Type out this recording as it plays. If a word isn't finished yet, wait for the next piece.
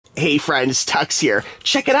Hey friends, TUXX here.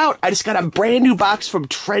 Check it out. I just got a brand new box from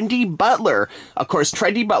Trendy Butler. Of course,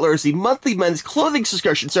 Trendy Butler is the monthly men's clothing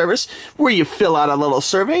subscription service where you fill out a little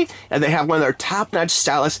survey and they have one of their top-notch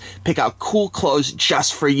stylists pick out cool clothes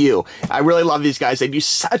just for you. I really love these guys. They do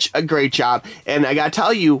such a great job. And I gotta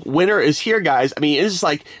tell you, winter is here, guys. I mean, it is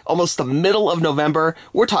like almost the middle of November.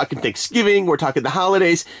 We're talking Thanksgiving. We're talking the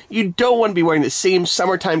holidays. You don't want to be wearing the same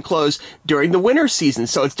summertime clothes during the winter season.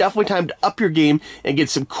 So it's definitely time to up your game and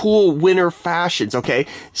get some cool winter fashions, okay?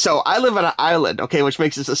 So I live on an island, okay, which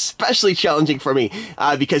makes this especially challenging for me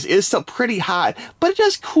because it is still pretty hot, but it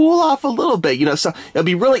does cool off a little bit, you know, so it'll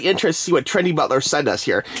be really interesting to see what Trendy Butler sent us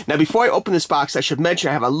here. Now, before I open this box, I should mention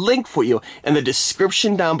I have a link for you in the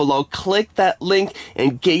description down below. Click that link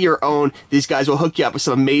and get your own. These guys will hook you up with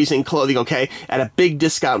some amazing clothing, okay, at a big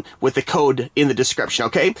discount with the code in the description,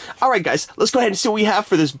 okay? All right, guys, let's go ahead and see what we have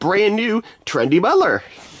for this brand new Trendy Butler.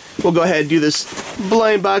 We'll go ahead and do this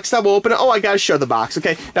blind box. We'll open it. Oh, I gotta show the box.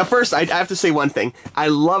 Okay, now first, I have to say one thing. I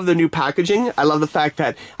love the new packaging. I love the fact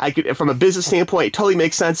that I could, from a business standpoint, it totally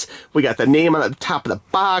makes sense. We got the name on the top of the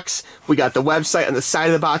box. We got the website on the side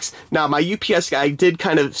of the box. Now, my UPS guy did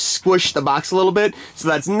kind of squish the box a little bit, so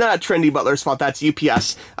that's not Trendy Butler's fault. That's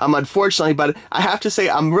UPS, unfortunately. But I have to say,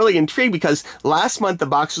 I'm really intrigued because last month the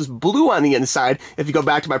box was blue on the inside. If you go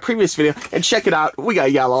back to my previous video and check it out, we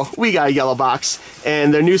got yellow. We got a yellow box,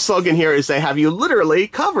 and their new slogan here is they have you literally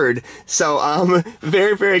covered. So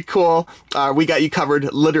very, very cool. We got you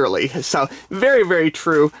covered literally. So very, very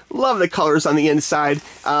true. Love the colors on the inside.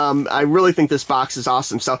 I really think this box is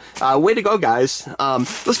awesome. So way to go, guys.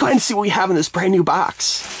 Let's go ahead and see what we have in this brand new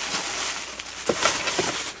box.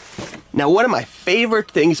 Now, one of my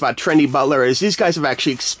favorite things about Trendy Butler is these guys have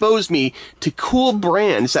actually exposed me to cool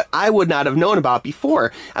brands that I would not have known about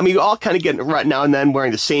before. I mean, you all kind of get right now and then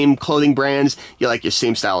wearing the same clothing brands. You like your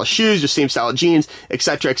same style of shoes, your same style of jeans,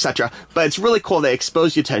 etc., etc. But it's really cool they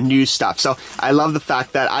expose you to new stuff. So I love the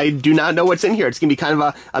fact that I do not know what's in here. It's going to be kind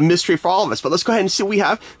of a mystery for all of us. But let's go ahead and see what we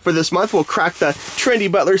have for this month. We'll crack the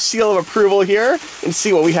Trendy Butler seal of approval here and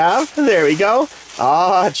see what we have. There we go.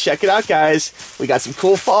 Ah, check it out, guys. We got some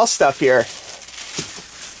cool fall stuff here.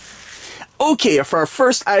 Okay, for our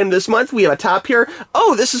first item this month, we have a top here.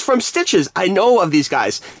 Oh, this is from Stitches. I know of these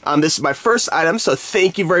guys. This is my first item, so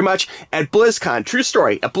thank you very much. At BlizzCon, true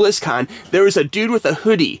story, at BlizzCon, there was a dude with a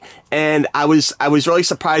hoodie, and I was really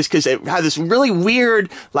surprised because it had this really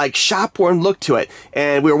weird, like, shop-worn look to it.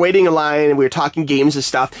 And we were waiting in line, and we were talking games and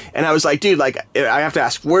stuff, and I was like, dude, like, I have to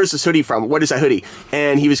ask, where's this hoodie from? What is that hoodie?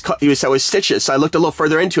 And he said it was Stitches, so I looked a little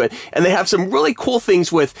further into it, and they have some really cool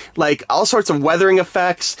things with, like, all sorts of weathering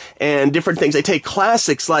effects and different things. They take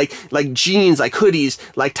classics like jeans, like hoodies,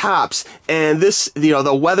 like tops, and this, you know,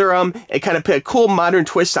 they'll weather them and kind of put a cool modern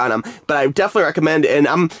twist on them. But I definitely recommend,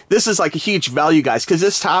 and this is like a huge value, guys, because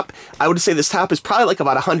this top, I would say this top is probably like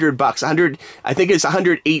about $100. I think it's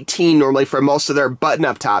 118 normally for most of their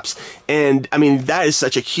button-up tops. And I mean, that is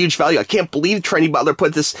such a huge value. I can't believe Trendy Butler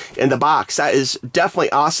put this in the box. That is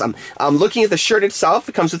definitely awesome. Looking at the shirt itself,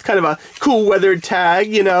 it comes with kind of a cool weathered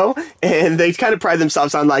tag, you know, and they kind of pride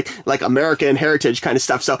themselves on like American heritage kind of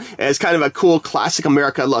stuff. So it's kind of a cool classic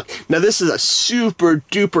America look. Now, this is a super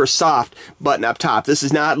duper soft button-up top. This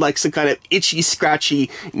is not like some kind of itchy,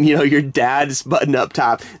 scratchy, you know, your dad's button-up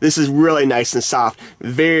top. This is really nice and soft.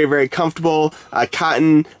 Very, very comfortable.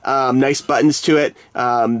 Cotton, nice buttons to it.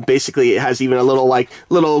 Basically, it has even a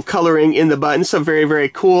little coloring in the button. So very, very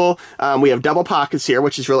cool. We have double pockets here,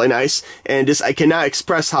 which is really nice. And just, I cannot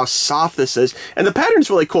express how soft this is. And the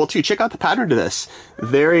pattern's really cool too. Check out the pattern to this.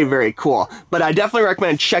 Very, very cool. But I definitely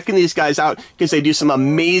recommend checking these guys out because they do some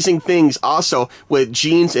amazing things also with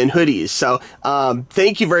jeans and hoodies. So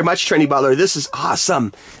thank you very much, Trendy Butler. This is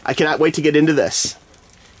awesome. I cannot wait to get into this.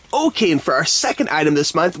 Okay, and for our second item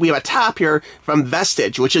this month, we have a top here from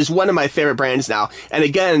Vestige, which is one of my favorite brands now. And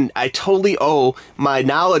again, I totally owe my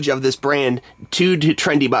knowledge of this brand to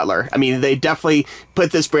Trendy Butler. I mean, they definitely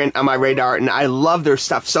put this brand on my radar, and I love their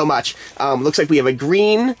stuff so much. Looks like we have a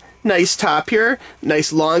green, nice top here,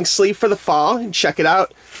 nice long sleeve for the fall. Check it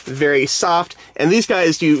out, very soft. And these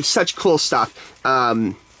guys do such cool stuff.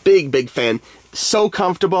 Big fan. So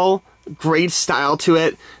comfortable. Great style to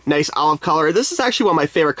it. Nice olive color. This is actually one of my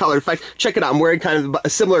favorite colors. In fact, check it out. I'm wearing kind of a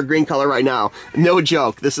similar green color right now. No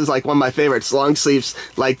joke. This is like one of my favorites. Long sleeves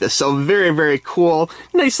like this. So very, very cool.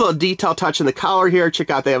 Nice little detail touch in the collar here. Check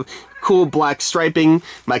out, they have cool black striping.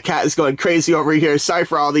 My cat is going crazy over here. Sorry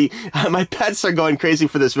for all the... my pets are going crazy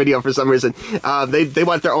for this video for some reason. They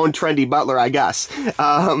want their own Trendy Butler, I guess.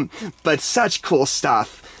 But such cool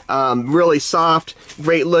stuff. Really soft,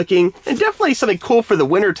 great looking, and definitely something cool for the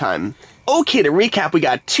winter time. Okay, to recap, we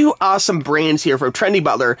got two awesome brands here from Trendy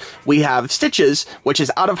Butler. We have Stitches, which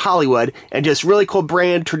is out of Hollywood, and just really cool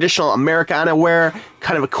brand, traditional Americana wear,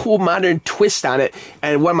 kind of a cool modern twist on it.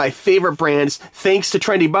 And one of my favorite brands, thanks to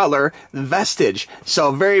Trendy Butler, Vestige.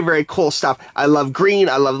 So very, very cool stuff. I love green,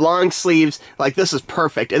 I love long sleeves. Like, this is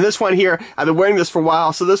perfect. And this one here, I've been wearing this for a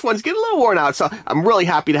while, so this one's getting a little worn out. So I'm really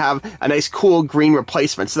happy to have a nice, cool green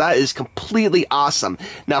replacement. So that is completely awesome.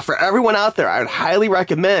 Now, for everyone out there, I would highly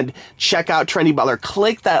recommend check out Trendy Butler.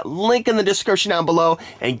 Click that link in the description down below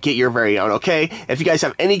and get your very own, okay? If you guys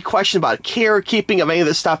have any questions about care, keeping of any of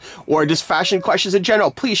this stuff, or just fashion questions in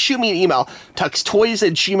general, please shoot me an email,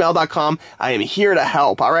 tuxtoys@gmail.com. I am here to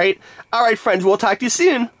help, all right? All right, friends, we'll talk to you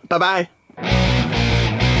soon. Bye-bye.